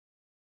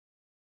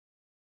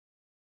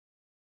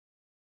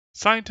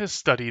Scientists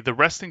study the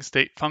resting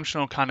state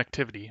functional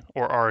connectivity,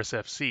 or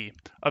RSFC,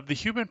 of the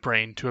human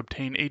brain to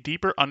obtain a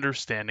deeper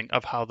understanding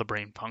of how the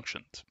brain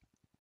functions.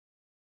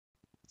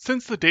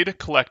 Since the data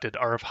collected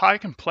are of high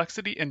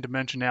complexity and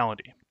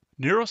dimensionality,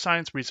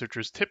 neuroscience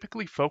researchers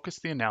typically focus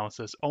the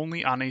analysis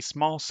only on a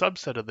small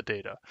subset of the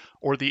data,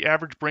 or the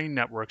average brain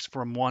networks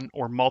from one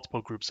or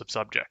multiple groups of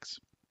subjects.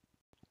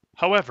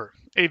 However,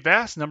 a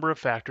vast number of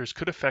factors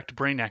could affect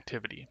brain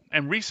activity,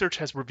 and research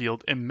has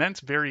revealed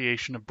immense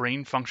variation of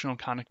brain functional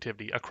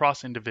connectivity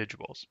across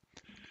individuals.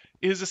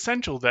 It is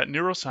essential that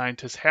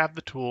neuroscientists have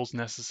the tools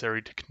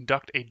necessary to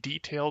conduct a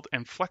detailed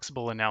and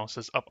flexible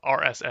analysis of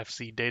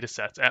RSFC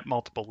datasets at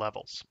multiple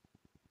levels.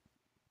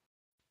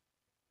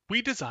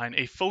 We design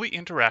a fully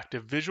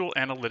interactive visual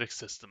analytics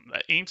system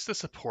that aims to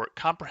support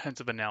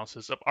comprehensive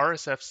analysis of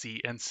RSFC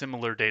and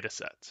similar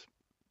datasets.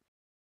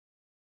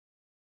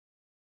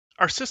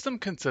 Our system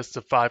consists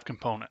of 5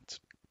 components.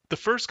 The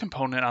first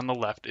component on the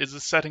left is the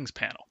settings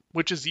panel,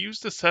 which is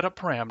used to set up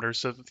parameters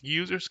so that the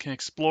users can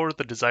explore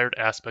the desired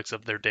aspects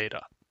of their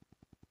data.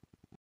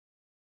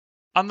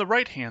 On the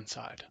right-hand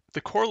side,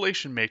 the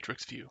correlation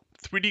matrix view,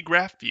 3D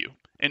graph view,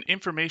 and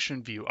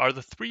information view are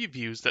the 3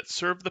 views that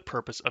serve the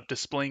purpose of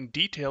displaying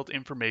detailed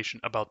information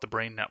about the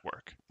brain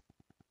network.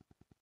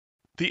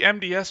 The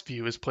MDS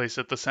view is placed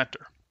at the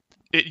center.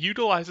 It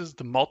utilizes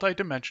the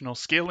multidimensional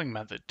scaling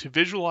method to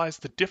visualize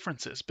the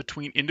differences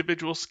between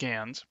individual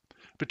scans,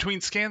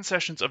 between scan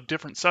sessions of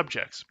different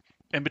subjects,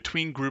 and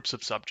between groups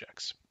of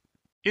subjects.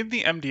 In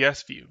the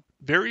MDS view,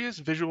 various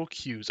visual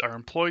cues are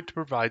employed to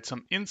provide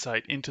some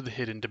insight into the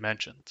hidden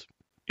dimensions.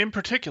 In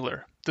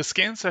particular, the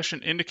scan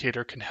session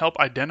indicator can help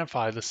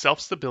identify the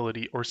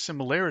self-stability or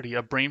similarity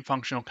of brain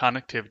functional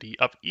connectivity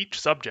of each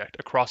subject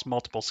across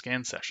multiple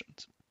scan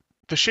sessions.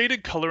 The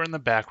shaded color in the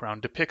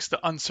background depicts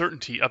the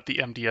uncertainty of the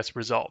MDS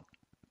result.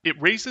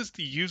 It raises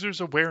the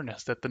user's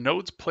awareness that the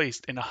nodes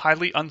placed in a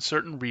highly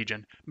uncertain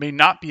region may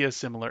not be as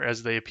similar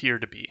as they appear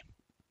to be.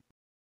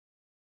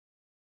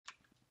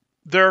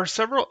 There are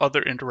several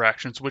other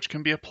interactions which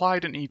can be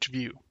applied in each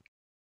view.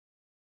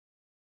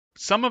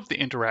 Some of the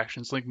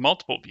interactions link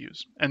multiple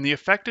views, and the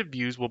affected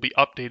views will be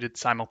updated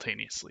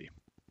simultaneously.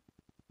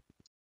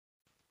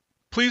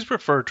 Please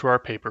refer to our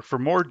paper for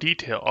more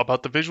detail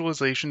about the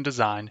visualization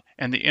design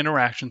and the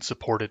interactions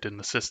supported in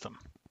the system.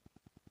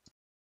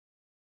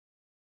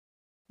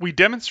 We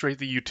demonstrate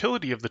the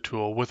utility of the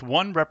tool with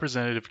one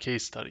representative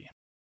case study.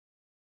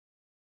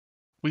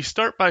 We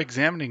start by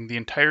examining the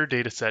entire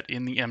dataset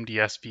in the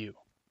MDS view.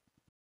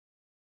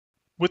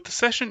 With the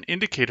session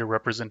indicator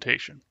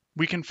representation,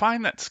 we can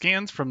find that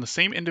scans from the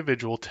same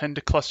individual tend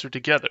to cluster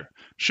together,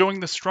 showing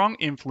the strong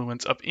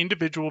influence of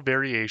individual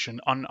variation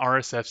on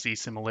RSFC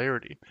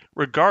similarity,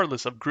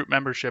 regardless of group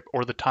membership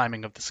or the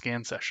timing of the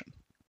scan session.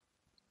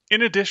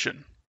 In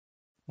addition,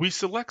 we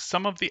select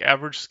some of the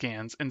average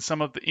scans and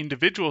some of the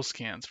individual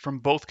scans from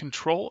both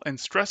control and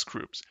stress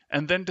groups,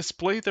 and then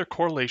display their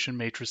correlation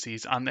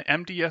matrices on the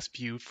MDS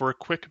view for a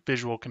quick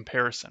visual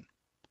comparison.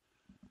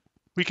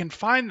 We can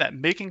find that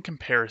making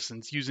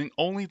comparisons using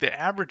only the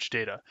average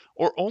data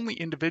or only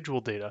individual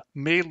data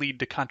may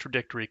lead to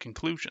contradictory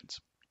conclusions.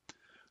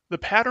 The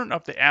pattern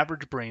of the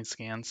average brain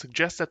scan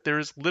suggests that there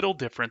is little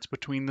difference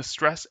between the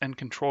stress and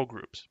control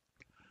groups.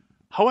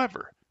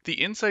 However, the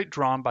insight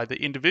drawn by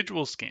the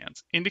individual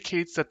scans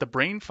indicates that the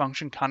brain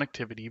function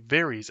connectivity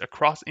varies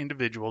across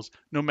individuals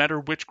no matter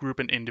which group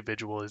an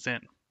individual is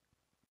in.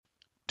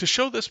 To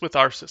show this with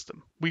our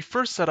system, we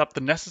first set up the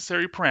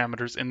necessary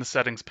parameters in the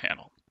settings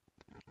panel.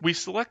 We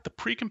select the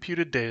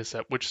pre-computed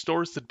dataset which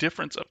stores the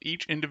difference of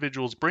each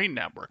individual's brain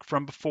network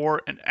from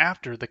before and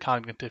after the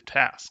cognitive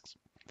tasks.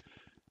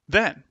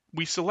 Then,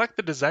 we select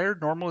the desired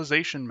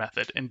normalization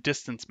method and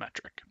distance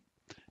metric.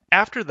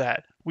 After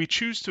that, we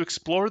choose to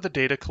explore the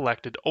data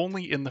collected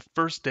only in the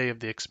first day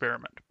of the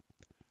experiment.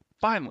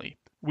 Finally,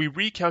 we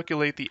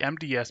recalculate the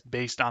MDS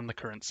based on the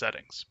current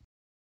settings.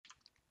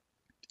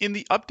 In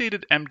the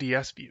updated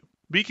MDS view,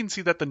 we can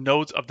see that the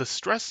nodes of the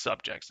stress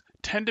subjects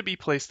tend to be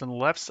placed on the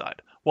left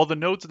side, while the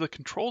nodes of the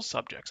control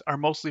subjects are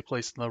mostly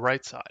placed on the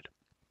right side.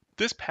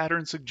 This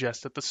pattern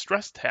suggests that the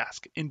stress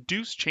task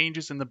induced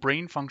changes in the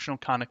brain functional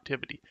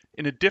connectivity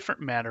in a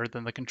different manner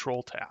than the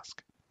control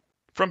task.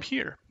 From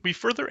here, we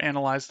further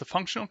analyze the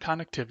functional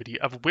connectivity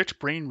of which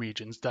brain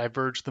regions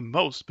diverge the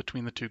most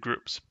between the two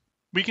groups.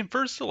 We can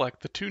first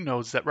select the 2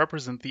 nodes that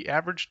represent the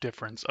average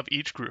difference of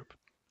each group,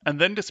 and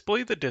then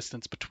display the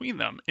distance between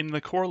them in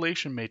the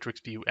correlation matrix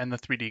view and the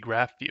 3D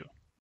graph view.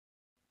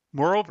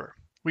 Moreover,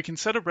 we can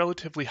set a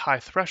relatively high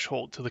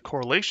threshold to the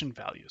correlation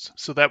values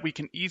so that we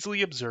can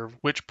easily observe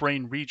which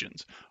brain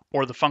regions,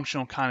 or the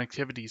functional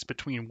connectivities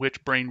between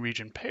which brain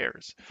region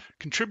pairs,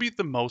 contribute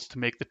the most to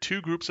make the 2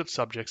 groups of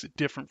subjects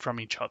different from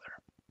each other.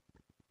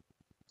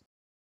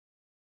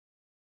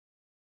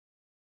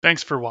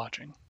 Thanks for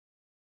watching.